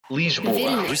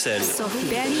Lisboa, Bruxelles,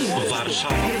 Berlin, Warsaw.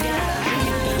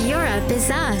 Europe is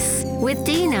us with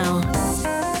Dino.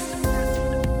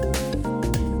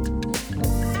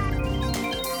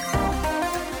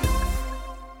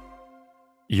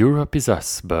 Europe is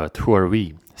us, but who are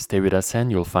we? Stay with us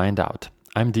and you'll find out.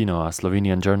 I'm Dino, a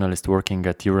Slovenian journalist working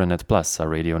at Euranet Plus, a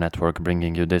radio network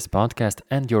bringing you this podcast,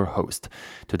 and your host.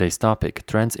 Today's topic,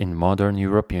 trends in modern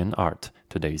European art.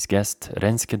 Today's guest,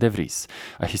 Renske de Vries,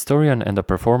 a historian and a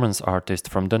performance artist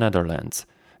from the Netherlands.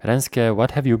 Renske,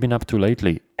 what have you been up to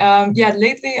lately?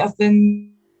 Lately I've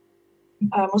been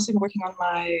mostly working on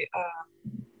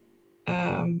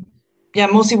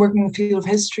mostly working in the field of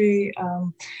history.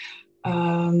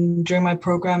 During my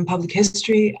program, Public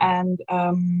History. And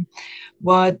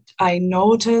what I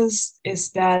noticed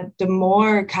is that the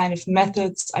more kind of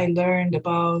methods I learned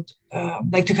about,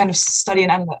 to kind of study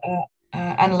and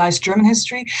analyze German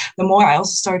history, the more I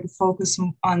also started to focus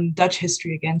on Dutch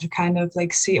history again, to kind of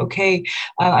like see,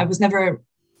 I was never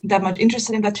that much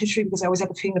interested in Dutch history because I always had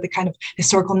the feeling that the kind of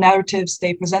historical narratives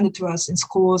they presented to us in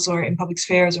schools or in public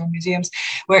spheres or in museums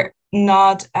were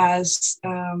not as...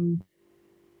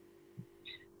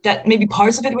 that maybe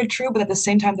parts of it were true, but at the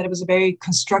same time that it was a very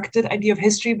constructed idea of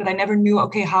history, but I never knew,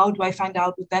 how do I find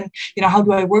out? But then, how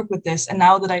do I work with this? And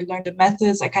now that I learned the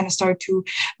methods, I kind of started to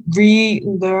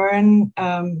relearn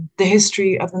the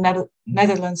history of the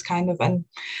Netherlands kind of. And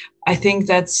I think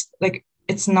that's like,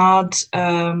 it's not,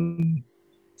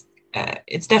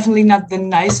 it's definitely not the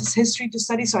nicest history to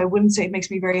study. So I wouldn't say it makes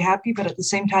me very happy, but at the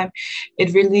same time,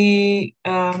 it really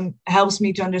helps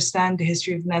me to understand the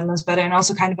history of the Netherlands better and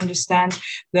also kind of understand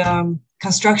the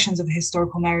constructions of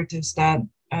historical narratives that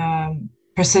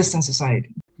persist in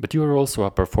society. But you are also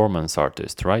a performance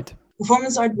artist, right?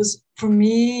 Performance art was for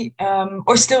me,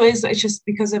 or still is, it's just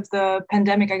because of the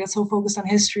pandemic, I got so focused on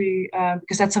history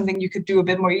because that's something you could do a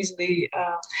bit more easily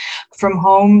from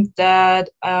home that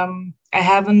I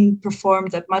haven't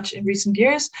performed that much in recent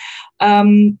years.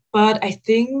 But I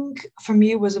think for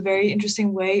me, it was a very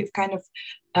interesting way of kind of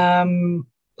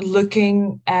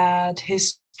looking at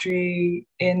history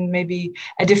in maybe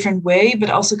a different way,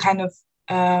 but also kind of,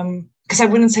 because I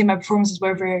wouldn't say my performances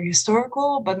were very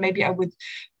historical, but maybe I would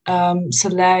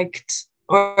select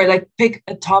or like pick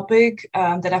a topic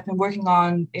that I've been working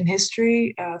on in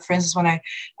history. For instance, when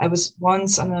I was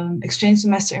once on an exchange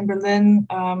semester in Berlin,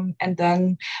 and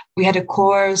then we had a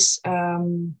course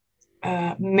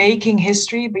making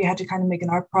history, but you had to kind of make an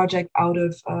art project out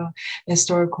of a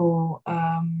historical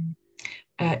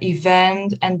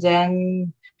event. And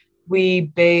then we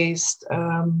based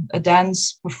a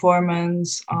dance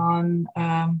performance on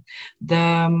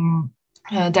the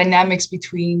dynamics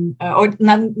between, or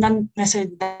not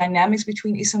necessarily dynamics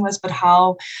between East and West, but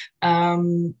how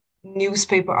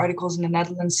newspaper articles in the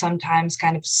Netherlands sometimes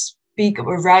kind of speak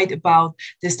or write about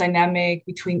this dynamic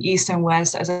between East and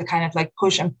West as a kind of like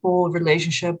push and pull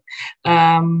relationship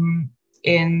during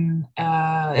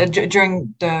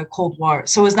the Cold War.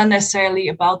 So it's not necessarily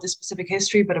about this specific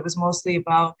history, but it was mostly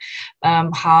about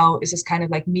how is this kind of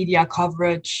like media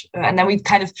coverage, and then we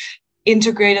kind of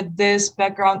integrated this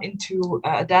background into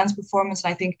a dance performance.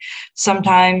 And I think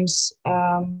sometimes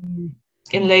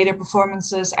in later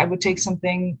performances, I would take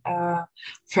something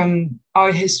from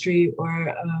art history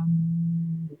or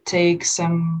take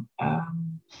some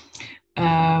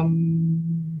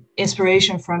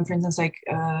inspiration from, for instance, like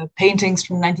paintings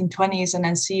from 1920s, and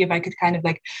then see if I could kind of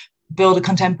like build a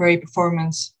contemporary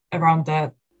performance around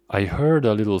that. I heard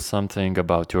a little something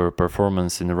about your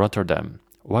performance in Rotterdam.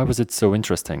 Why was it so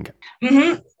interesting?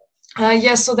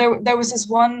 Mm-hmm. So there was this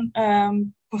one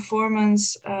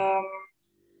performance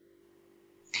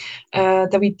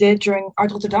that we did during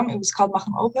Art Rotterdam. It was called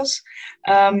Magnum Opus.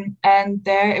 And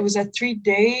there it was a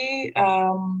 3-day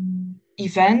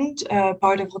event,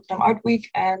 part of Rotterdam Art Week.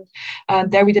 And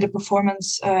there we did a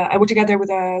performance. I worked together with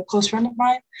a close friend of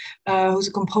mine who's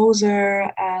a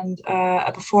composer and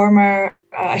a performer.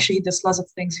 Actually, he does lots of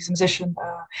things. He's a musician.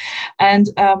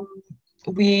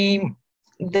 We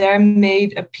there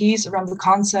made a piece around the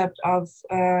concept of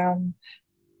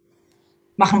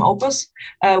Magnum Opus,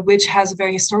 which has a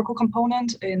very historical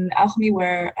component in alchemy,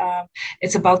 where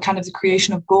it's about kind of the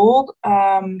creation of gold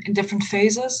in different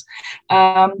phases.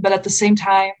 But at the same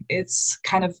time, it's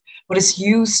kind of what is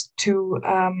used to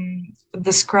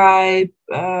describe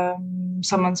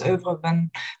someone's oeuvre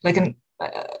when, like a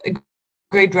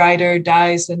great writer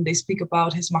dies and they speak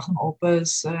about his magnum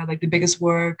opus, like the biggest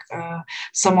work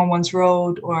someone once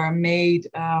wrote or made.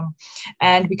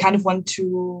 And we kind of want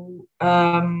to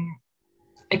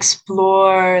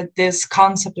explore this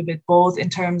concept a bit, both in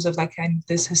terms of like kind of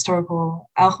this historical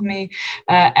alchemy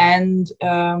and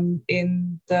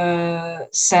in the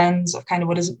sense of kind of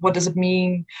what does it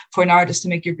mean for an artist to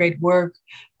make your great work.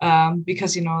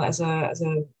 Because as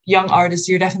a young artist,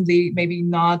 you're definitely maybe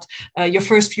not your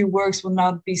first few works will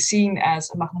not be seen as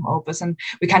a magnum opus, and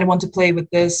we kind of want to play with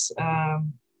this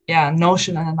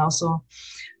notion, and then also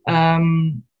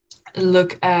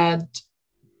look at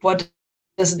what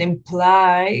does it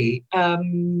imply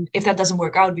if that doesn't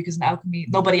work out, because in alchemy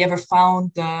nobody ever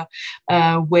found the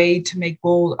way to make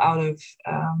gold out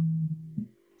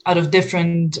of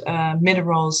different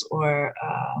minerals or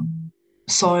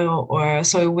soil, or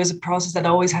so it was a process that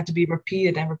always had to be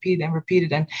repeated and repeated and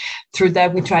repeated, and through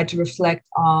that we tried to reflect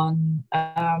on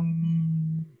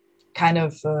kind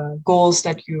of goals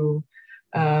that you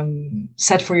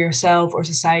set for yourself or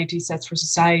society sets for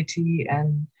society,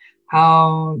 and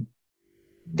how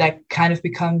that kind of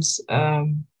becomes a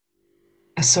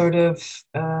sort of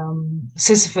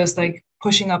Sisyphus, like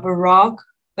pushing up a rock,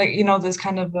 like this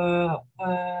kind of a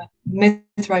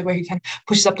myth, right, where he kind of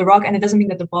pushes up the rock, and it doesn't mean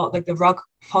that the rock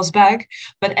falls back,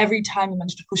 but every time you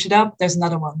manage to push it up, there's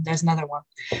another one.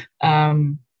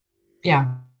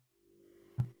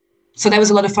 So that was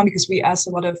a lot of fun, because we asked a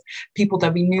lot of people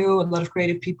that we knew, a lot of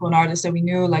creative people and artists that we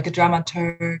knew, like a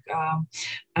dramaturg,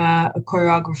 a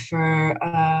choreographer,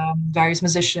 various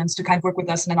musicians, to kind of work with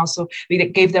us. And then also we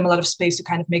gave them a lot of space to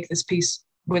kind of make this piece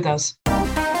with us.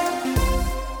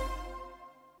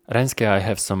 Renske, I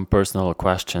have some personal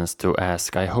questions to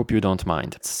ask. I hope you don't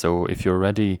mind. So if you're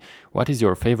ready, what is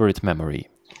your favorite memory?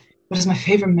 What is my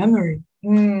favorite memory?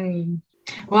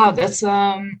 Wow, that's...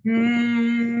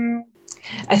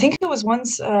 I think it was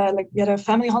once like we had a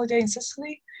family holiday in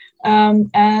Sicily,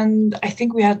 and I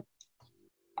think we had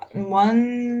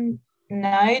one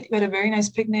night we had a very nice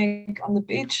picnic on the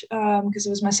beach because it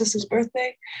was my sister's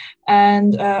birthday,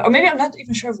 and or maybe I'm not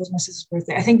even sure if it was my sister's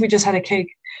birthday. I think we just had a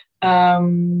cake,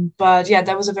 but yeah,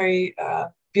 that was a very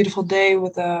beautiful day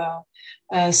with the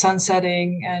sun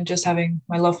setting and just having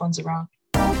my loved ones around.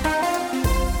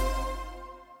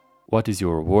 What is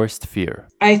your worst fear?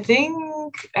 I think,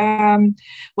 I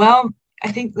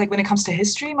think like when it comes to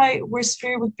history, my worst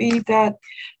fear would be that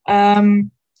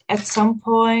at some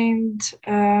point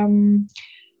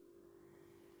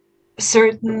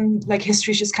certain like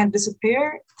histories just kind of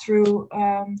disappear through,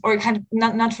 or kind of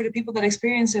not for the people that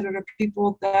experience it, or the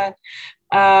people that,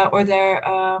 or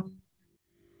their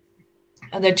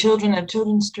children and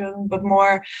children's children, but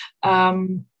more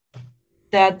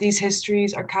that these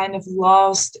histories are kind of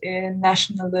lost in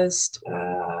nationalist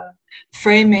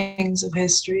framings of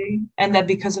history, and that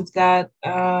because of that,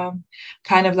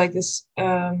 kind of like this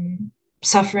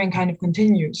suffering kind of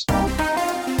continues.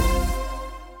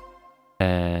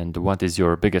 And what is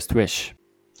your biggest wish?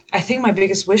 I think my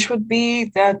biggest wish would be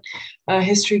that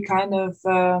history kind of,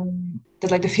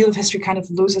 that like the field of history kind of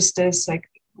loses this like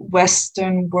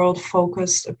Western world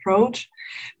focused approach.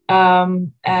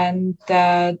 And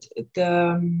that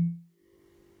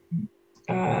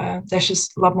there's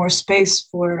just a lot more space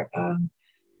for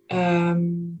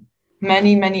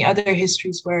many other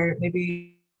histories where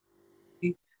maybe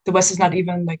the West is not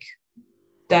even like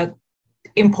that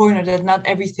important, or that not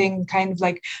everything kind of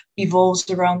like evolves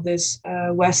around this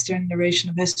Western narration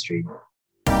of history.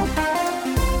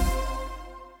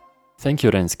 Thank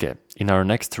you, Renske. In our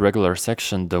next regular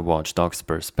section, The Watchdog's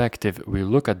Perspective, we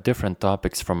look at different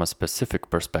topics from a specific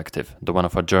perspective, the one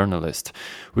of a journalist.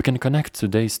 We can connect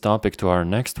today's topic to our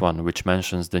next one, which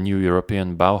mentions the new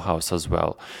European Bauhaus as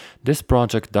well. This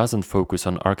project doesn't focus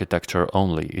on architecture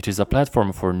only, it is a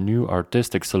platform for new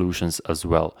artistic solutions as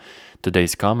well.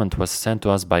 Today's comment was sent to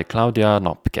us by Claudia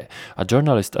Nopke, a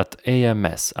journalist at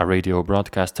AMS, a radio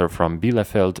broadcaster from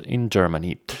Bielefeld in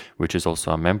Germany, which is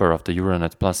also a member of the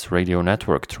Euranet Plus radio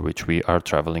network through which we are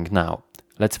traveling now.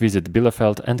 Let's visit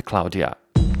Bielefeld and Claudia.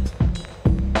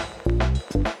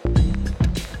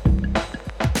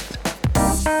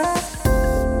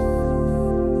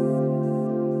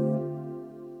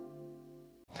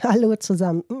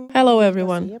 Hello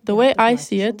everyone. The way I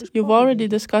see it, you've already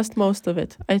discussed most of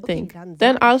it, I think.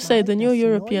 Then I'll say the new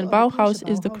European Bauhaus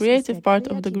is the creative part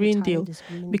of the Green Deal,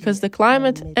 because the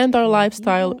climate and our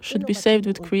lifestyle should be saved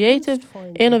with creative,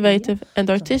 innovative and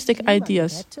artistic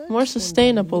ideas, more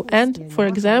sustainable, and, for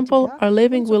example, our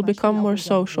living will become more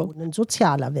social.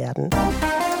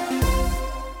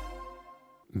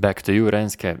 Back to you,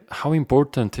 Renske. How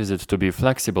important is it to be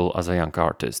flexible as a young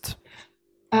artist?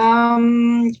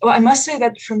 Well, I must say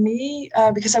that for me,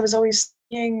 because I was always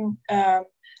singing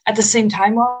at the same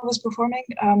time while I was performing,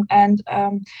 and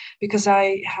because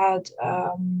I had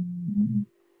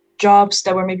jobs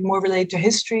that were maybe more related to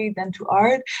history than to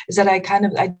art is that I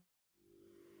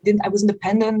wasn't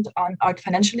dependent on art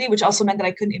financially, which also meant that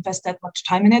I couldn't invest that much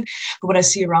time in it. But what I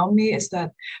see around me is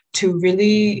that to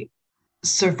really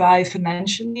survive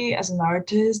financially as an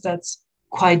artist, that's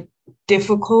quite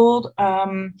difficult.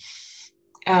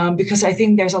 Because I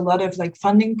think there's a lot of like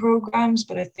funding programs,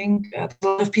 but I think a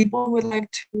lot of people would like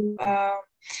to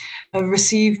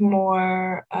receive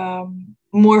more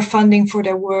funding for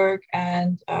their work,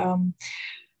 and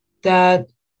that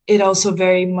it also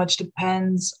very much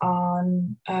depends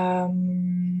on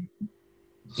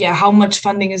how much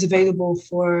funding is available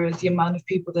for the amount of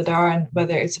people that are, and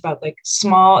whether it's about like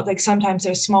small, like sometimes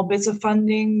there's small bits of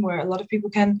funding where a lot of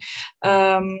people can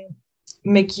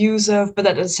make use of, but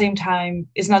at the same time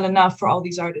is not enough for all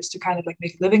these artists to kind of like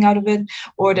make a living out of it.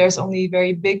 Or there's only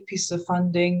very big pieces of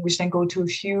funding which then go to a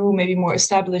few maybe more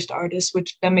established artists,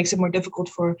 which then makes it more difficult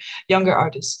for younger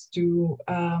artists to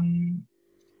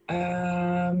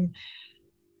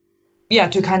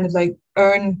to kind of like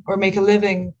earn or make a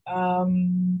living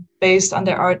based on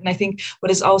their art. And I think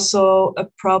what is also a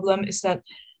problem is that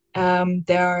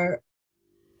there are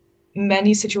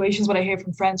many situations, what I hear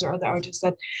from friends or other artists,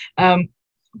 that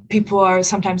people are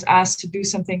sometimes asked to do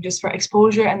something just for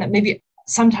exposure, and that maybe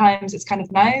sometimes it's kind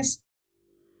of nice,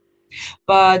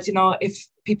 but if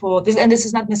people, this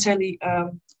is not necessarily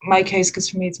my case, because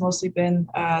for me it's mostly been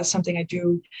something I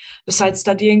do besides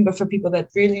studying, but for people that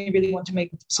really, really want to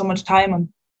make so much time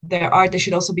on their art, they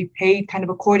should also be paid kind of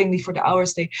accordingly for the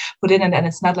hours they put in. And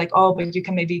it's not like, oh, but you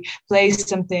can maybe play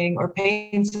something or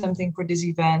paint something for this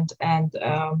event, and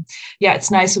it's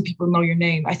nice so people know your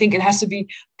name. I think it has to be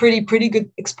pretty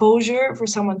good exposure for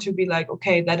someone to be like,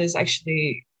 okay, that is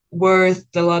actually worth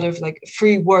a lot of like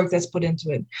free work that's put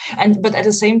into it. But at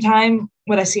the same time,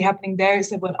 what I see happening there is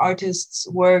that when artists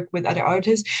work with other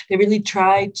artists, they really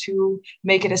try to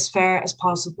make it as fair as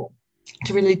possible,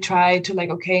 to really try to like,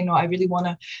 okay, no, I really want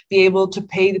to be able to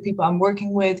pay the people I'm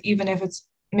working with, even if it's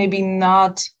maybe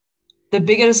not the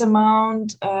biggest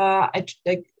amount.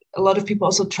 Like a lot of people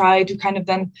also try to kind of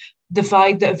then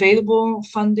divide the available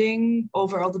funding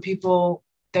over all the people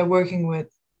they're working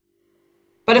with.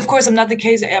 But of course, I'm not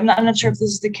sure if this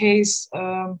is the case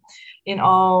in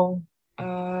all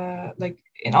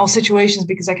situations,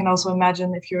 because I can also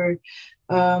imagine if you're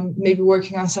maybe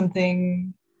working on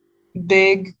something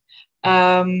big,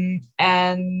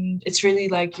 and it's really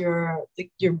like your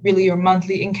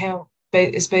monthly income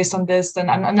is based on this, then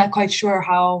I'm not quite sure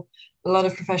how a lot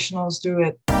of professionals do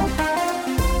it.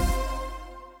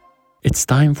 It's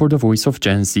time for the Voice of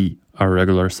Gen Z, our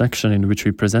regular section in which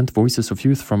we present voices of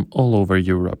youth from all over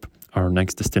Europe. Our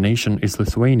next destination is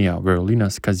Lithuania, where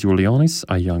Linas Kaziulionis,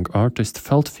 a young artist,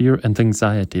 felt fear and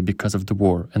anxiety because of the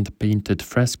war and painted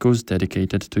frescoes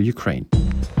dedicated to Ukraine.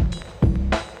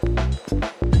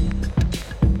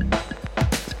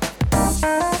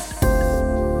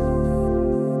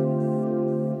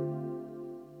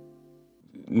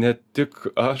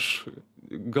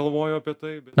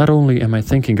 Not only am I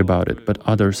thinking about it, but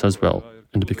others as well.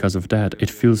 And because of that, it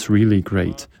feels really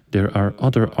great. There are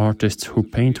other artists who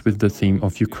paint with the theme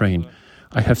of Ukraine.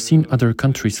 I have seen other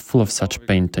countries full of such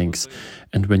paintings.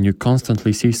 And when you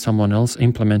constantly see someone else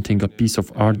implementing a piece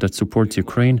of art that supports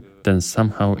Ukraine, then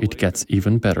somehow it gets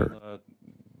even better.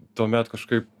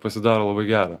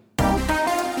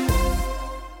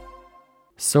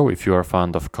 So if you are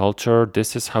fond of culture,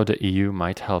 this is how the EU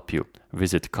might help you.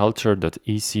 Visit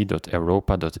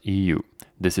culture.ec.europa.eu.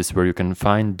 This is where you can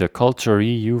find the Culture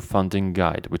EU funding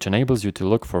guide, which enables you to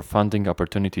look for funding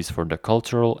opportunities for the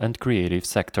cultural and creative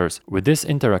sectors. With this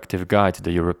interactive guide,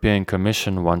 the European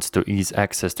Commission wants to ease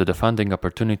access to the funding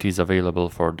opportunities available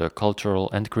for the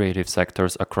cultural and creative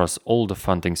sectors across all the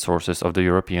funding sources of the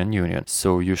European Union.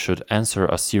 So you should answer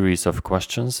a series of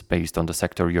questions based on the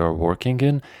sector you are working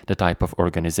in, the type of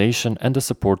organization, and the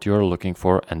support you are looking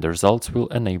for, and the results will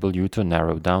enable you to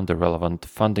narrow down the relevant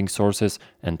funding sources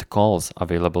and calls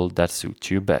available that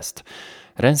suit you best.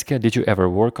 Renske, did you ever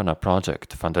work on a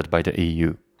project funded by the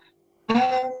EU?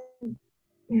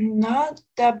 Not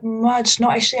that much. No,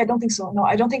 actually, I don't think so. No,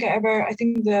 I don't think I ever. I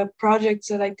think the projects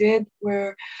that I did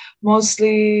were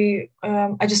mostly,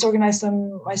 I just organized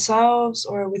them myself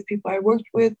or with people I worked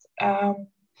with.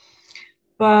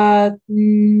 But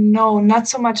no, not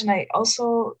so much. And I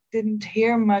also didn't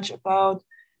hear much about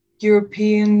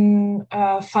European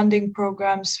funding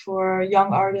programs for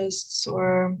young artists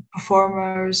or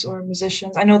performers or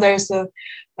musicians. I know there's the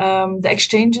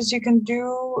exchanges you can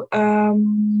do,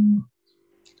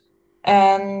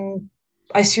 and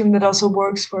I assume that also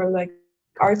works for like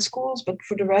art schools. But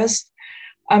for the rest,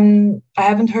 I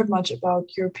haven't heard much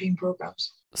about European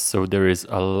programs. So there is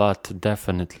a lot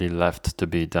definitely left to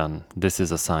be done. This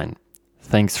is a sign.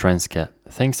 Thanks, Renske.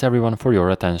 Thanks everyone for your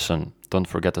attention. Don't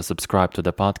forget to subscribe to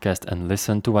the podcast and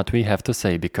listen to what we have to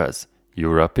say because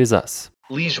Europe is us.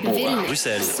 Lisboa,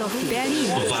 Bruxelas,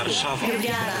 Warszawa.